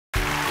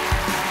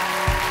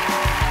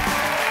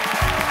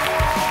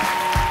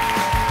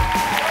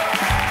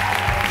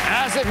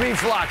Acid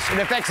reflux. It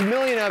affects a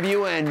million of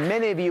you, and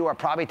many of you are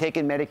probably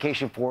taking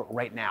medication for it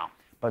right now.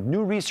 But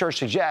new research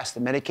suggests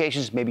that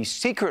medications may be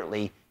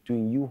secretly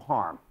doing you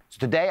harm. So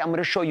today, I'm going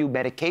to show you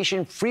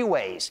medication-free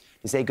ways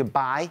to say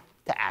goodbye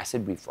to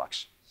acid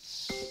reflux.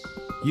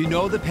 You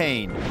know the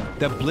pain,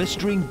 the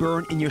blistering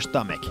burn in your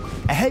stomach,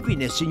 a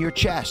heaviness in your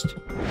chest,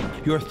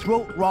 your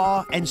throat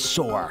raw and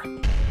sore.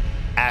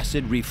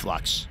 Acid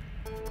reflux.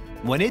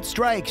 When it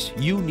strikes,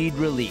 you need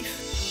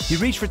relief. You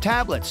reach for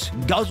tablets,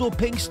 guzzle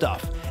pink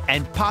stuff,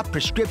 and pop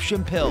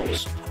prescription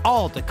pills,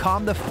 all to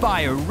calm the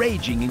fire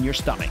raging in your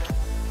stomach.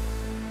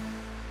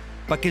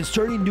 But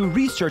concerning new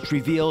research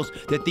reveals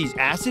that these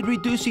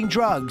acid-reducing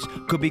drugs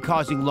could be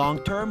causing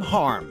long-term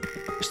harm.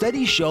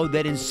 Studies show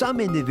that in some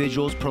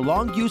individuals,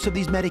 prolonged use of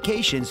these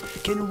medications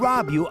can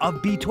rob you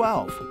of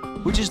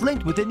B12, which is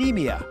linked with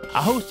anemia,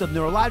 a host of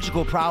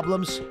neurological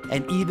problems,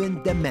 and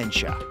even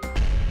dementia.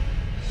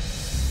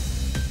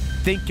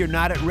 Think you're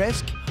not at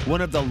risk?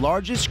 One of the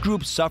largest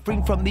groups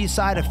suffering from these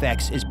side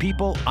effects is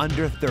people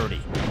under 30.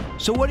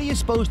 So what are you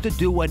supposed to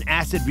do when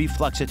acid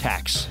reflux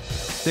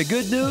attacks? The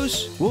good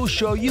news? We'll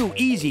show you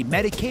easy,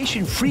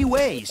 medication-free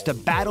ways to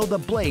battle the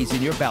blaze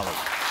in your belly.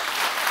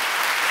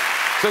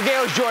 So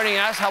Gail's joining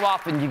us. How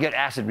often do you get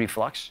acid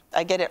reflux?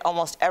 I get it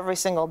almost every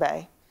single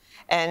day,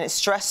 and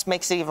stress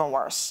makes it even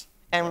worse.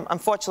 And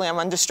unfortunately, I'm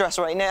under stress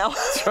right now.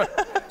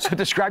 So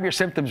describe your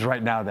symptoms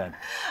right now, then.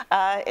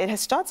 It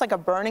starts like a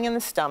burning in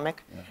the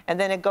stomach, and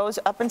then it goes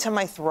up into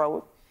my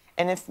throat,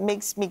 and it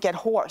makes me get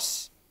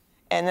hoarse.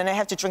 And then I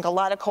have to drink a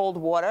lot of cold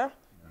water.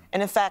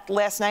 And in fact,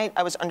 last night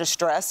I was under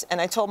stress,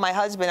 and I told my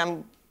husband,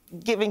 I'm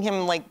giving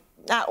him like,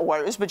 not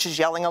orders, but just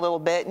yelling a little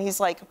bit, and he's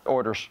like,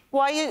 orders.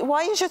 Why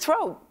is your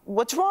throat?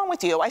 What's wrong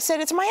with you? I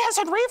said, it's my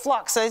acid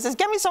reflux. So he says,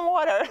 get me some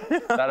water.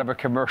 Out of a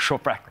commercial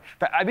practice.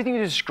 But everything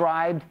you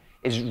described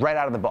is right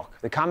out of the book.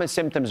 The common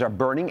symptoms are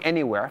burning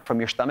anywhere from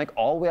your stomach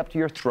all the way up to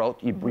your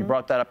throat. We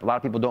brought that up. A lot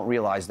of people don't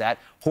realize that.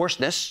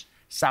 Hoarseness,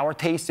 sour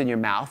taste in your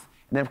mouth,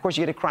 and then, of course,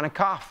 you get a chronic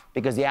cough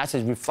because the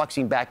acid is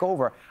refluxing back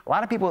over. A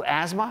lot of people with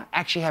asthma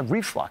actually have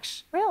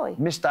reflux. Really?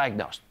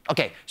 Misdiagnosed.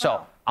 Okay,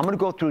 so I'm going to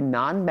go through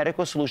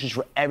non-medical solutions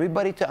for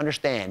everybody to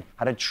understand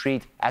how to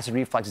treat acid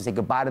reflux and say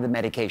goodbye to the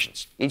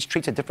medications. Each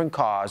treats a different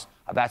cause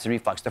of acid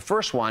reflux. The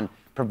first one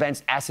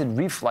prevents acid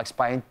reflux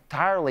by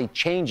entirely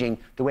changing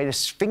the way the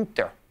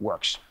sphincter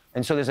works.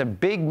 And so there's a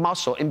big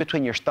muscle in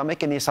between your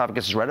stomach and the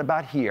esophagus right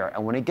about here.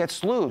 And when it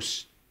gets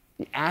loose,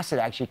 the acid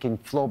actually can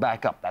flow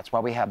back up. That's why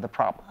we have the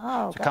problem.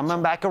 Oh, so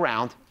coming back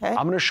around, I'm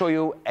going to show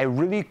you a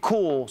really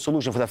cool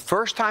solution. For the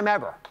first time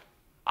ever,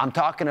 I'm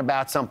talking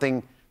about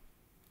something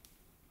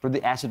for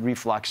the acid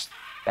reflux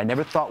that I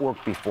never thought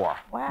worked before.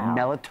 Wow.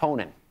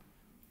 Melatonin.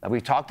 Now,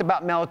 we've talked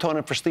about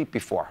melatonin for sleep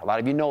before. A lot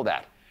of you know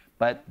that.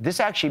 But this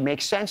actually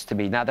makes sense to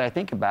me now that I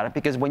think about it,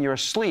 because when you're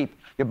asleep,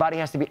 your body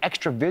has to be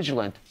extra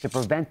vigilant to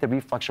prevent the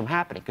reflux from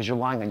happening because you're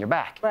lying on your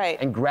back. Right.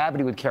 And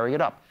gravity would carry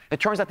it up. It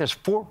turns out there's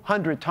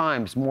 400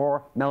 times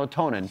more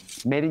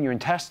melatonin made in your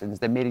intestines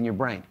than made in your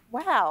brain.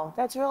 Wow,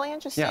 that's really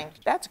interesting. Yeah.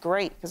 That's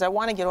great, because I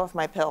want to get off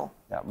my pill.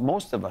 Yeah,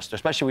 most of us,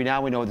 especially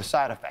now we know the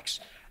side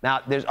effects.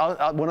 Now, there's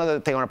one other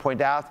thing I want to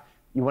point out.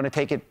 You want to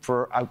take it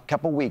for a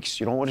couple weeks.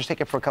 You don't want to just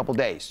take it for a couple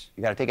days.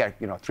 You got to take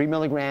it, 3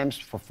 milligrams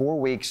for 4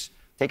 weeks.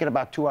 Take it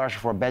about 2 hours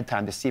before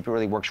bedtime to see if it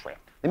really works for you.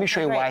 Let me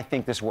show you why I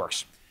think this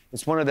works.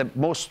 It's one of the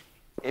most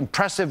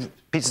impressive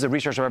pieces of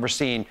research I've ever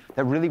seen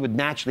that really would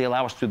naturally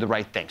allow us to do the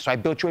right thing. So I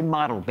built you a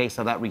model based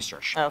on that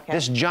research. Okay.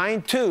 This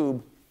giant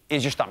tube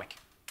is your stomach.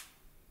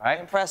 All right?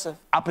 Impressive.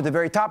 Up at the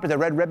very top of the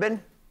red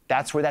ribbon,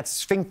 that's where that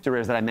sphincter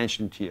is that I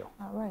mentioned to you.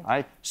 All right. All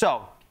right?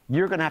 So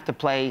you're going to have to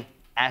play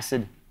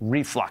acid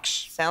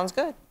reflux. Sounds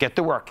good. Get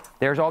to work.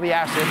 There's all the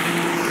acid.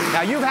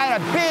 Now, you've had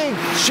a big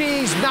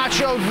cheese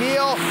nacho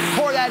meal.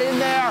 Pour that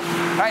in there.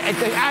 Right? And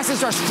the acid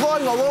starts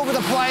flowing all over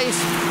the place.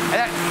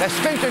 And the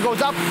sphincter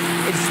goes up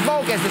in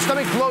smoke as the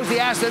stomach blows the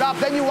acid up.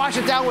 Then you wash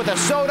it down with a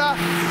soda.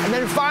 And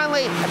then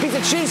finally, a piece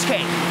of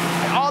cheesecake.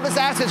 And all this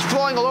acid's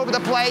flowing all over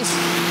the place.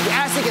 The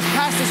acid gets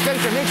past the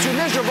sphincter, makes you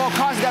miserable,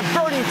 causes that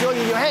burning feeling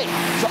in your head.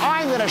 So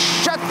I'm going to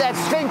shut that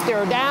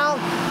sphincter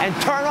down and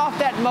turn off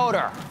that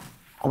motor.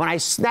 And when I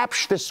snap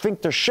the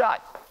sphincter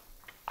shut,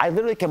 I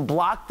literally can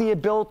block the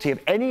ability of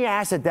any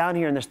acid down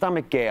here in the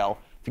stomach, Gail,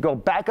 to go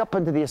back up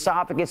into the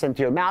esophagus,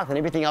 into your mouth, and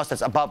everything else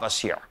that's above us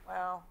here.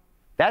 Wow.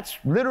 That's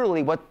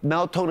literally what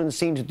melatonin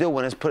seems to do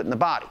when it's put in the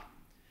body.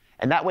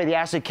 And that way the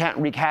acid can't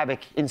wreak havoc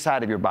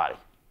inside of your body.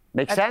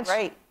 Make sense? That's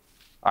great.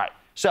 All right.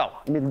 So,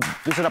 let me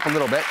loosen up a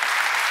little bit.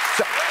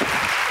 So,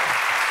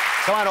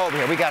 come on over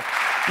here.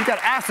 You got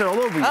acid all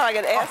over you. Oh, I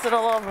got acid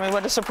all over me.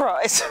 What a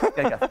surprise.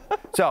 Yeah.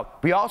 So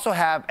we also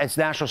have a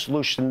natural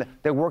solution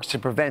that works to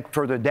prevent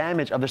further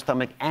damage of the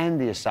stomach and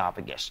the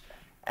esophagus.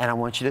 And I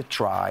want you to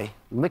try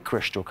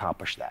licorice to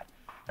accomplish that.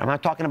 I'm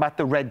not talking about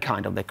the red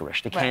kind of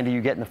licorice, the candy you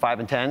get in the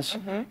 5 and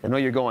 10s. I know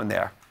you're going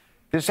there.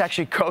 This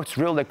actually coats,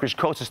 real licorice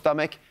coats the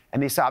stomach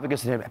and the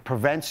esophagus, and it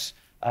prevents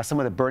some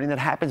of the burning that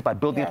happens by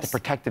building up the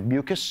protective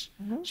mucus.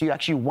 So you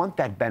actually want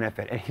that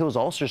benefit. It heals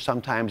ulcers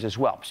sometimes as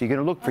well. So you're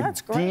going to look for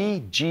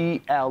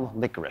DGL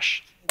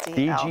licorice.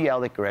 DGL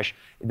licorice.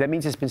 That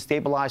means it's been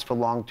stabilized for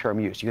long-term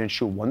use. You're going to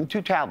chew 1 to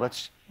 2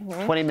 tablets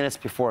 20 minutes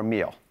before a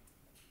meal.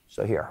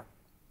 So here,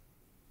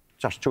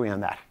 just chewing on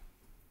that.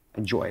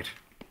 Enjoy it.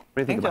 What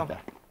do you think about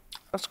that?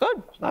 That's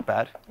good. It's not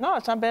bad. No,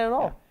 it's not bad at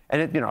all. Yeah.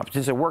 And it,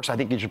 since it works, I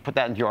think you should put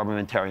that into your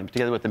armamentarium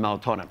together with the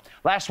melatonin.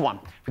 Last one,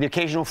 for the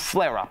occasional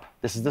flare-up.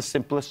 This is the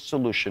simplest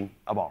solution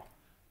of all.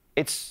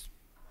 It's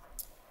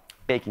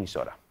baking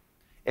soda.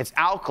 It's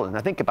alkaline.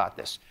 Now think about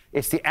this.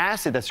 It's the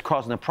acid that's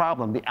causing the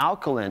problem. The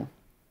alkaline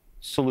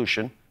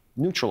solution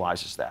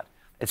neutralizes that.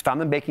 It's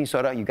found in baking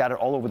soda. You got it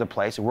all over the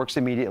place. It works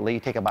immediately. You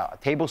take about a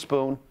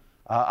tablespoon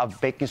of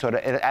baking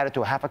soda and add it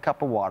to a half a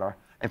cup of water.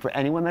 And for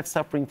anyone that's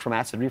suffering from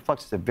acid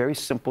reflux, it's a very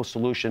simple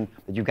solution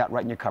that you've got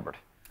right in your cupboard.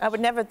 I would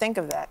never think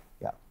of that.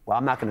 Yeah. Well,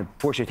 I'm not going to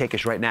force you to take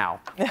this right now,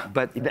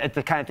 but it's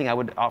the kind of thing I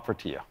would offer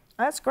to you.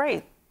 That's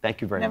great.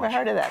 Thank you very much. Never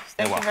heard of that.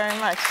 Thank you very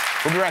much.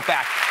 We'll be right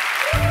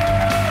back.